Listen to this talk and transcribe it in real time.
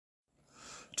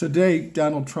To date,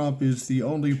 Donald Trump is the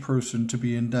only person to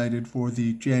be indicted for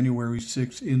the January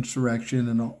 6th insurrection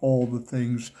and all the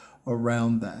things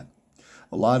around that.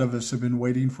 A lot of us have been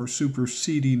waiting for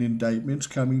superseding indictments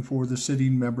coming for the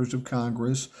sitting members of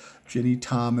Congress, Ginny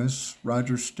Thomas,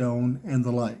 Roger Stone, and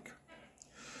the like.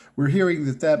 We're hearing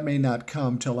that that may not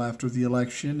come till after the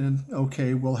election, and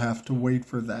okay, we'll have to wait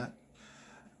for that.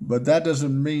 But that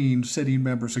doesn't mean sitting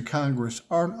members of Congress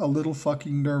aren't a little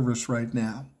fucking nervous right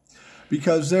now,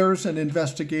 because there's an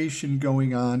investigation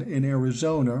going on in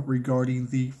Arizona regarding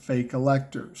the fake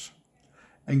electors.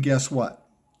 And guess what?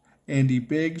 Andy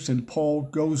Biggs and Paul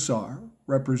Gosar,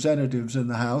 representatives in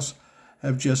the House,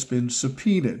 have just been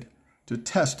subpoenaed to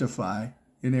testify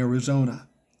in Arizona.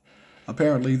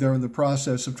 Apparently, they're in the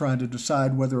process of trying to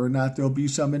decide whether or not there'll be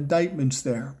some indictments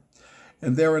there.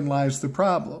 And therein lies the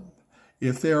problem.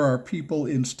 If there are people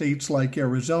in states like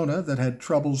Arizona that had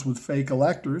troubles with fake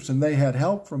electors and they had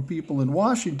help from people in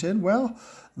Washington, well,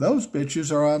 those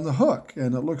bitches are on the hook.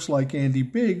 And it looks like Andy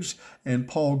Biggs and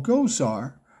Paul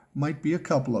Gosar might be a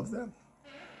couple of them.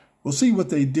 We'll see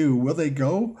what they do. Will they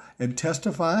go and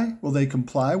testify? Will they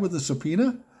comply with the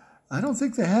subpoena? I don't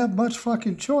think they have much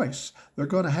fucking choice. They're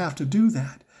going to have to do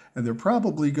that. And they're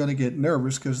probably going to get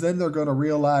nervous because then they're going to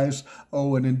realize,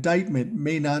 oh, an indictment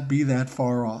may not be that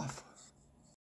far off.